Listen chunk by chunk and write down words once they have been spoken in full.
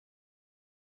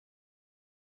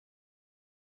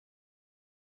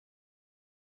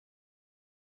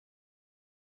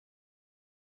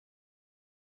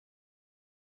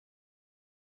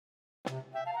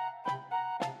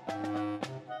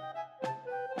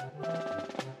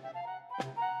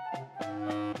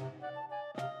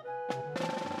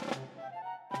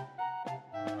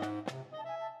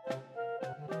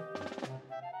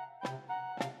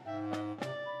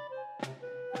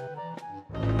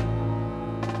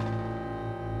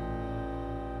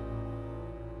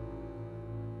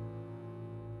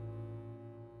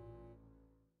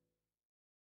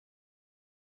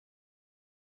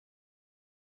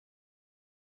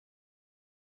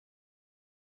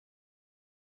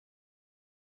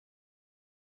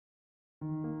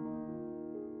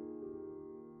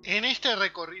En este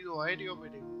recorrido aéreo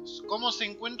veremos cómo se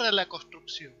encuentra la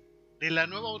construcción de la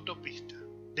nueva autopista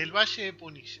del Valle de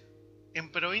Punilla,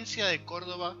 en provincia de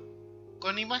Córdoba,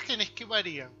 con imágenes que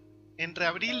varían entre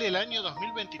abril del año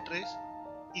 2023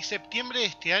 y septiembre de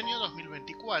este año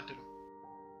 2024.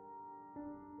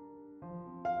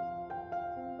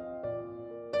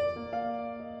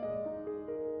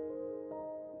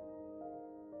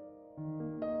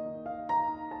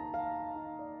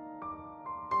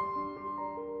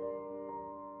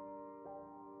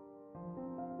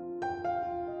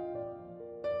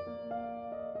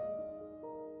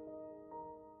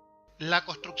 La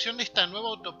construcción de esta nueva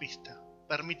autopista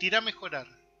permitirá mejorar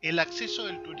el acceso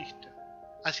del turista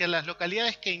hacia las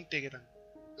localidades que integran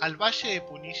al Valle de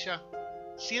Punilla,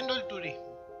 siendo el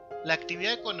turismo la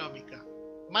actividad económica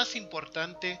más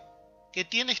importante que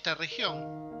tiene esta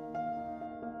región.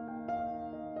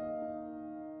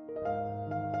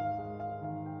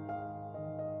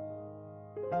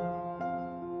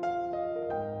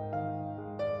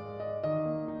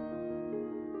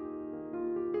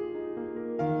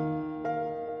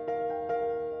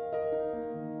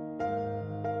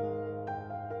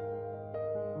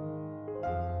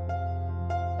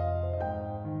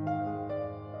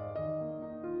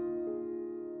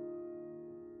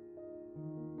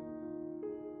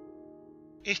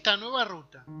 Esta nueva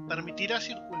ruta permitirá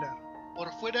circular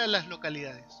por fuera de las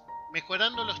localidades,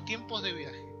 mejorando los tiempos de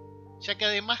viaje, ya que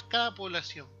además cada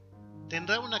población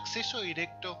tendrá un acceso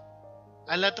directo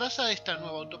a la traza de esta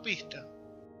nueva autopista.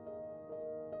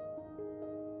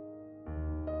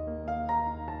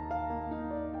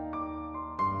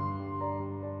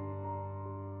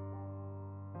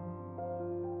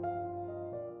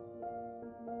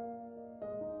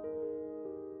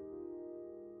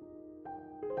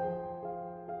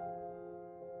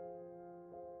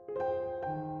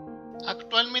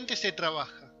 Actualmente se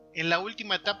trabaja en la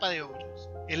última etapa de obras,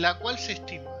 en la cual se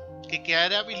estima que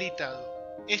quedará habilitado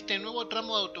este nuevo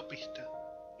tramo de autopista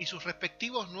y sus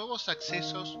respectivos nuevos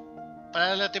accesos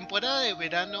para la temporada de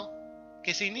verano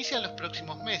que se inicia en los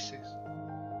próximos meses.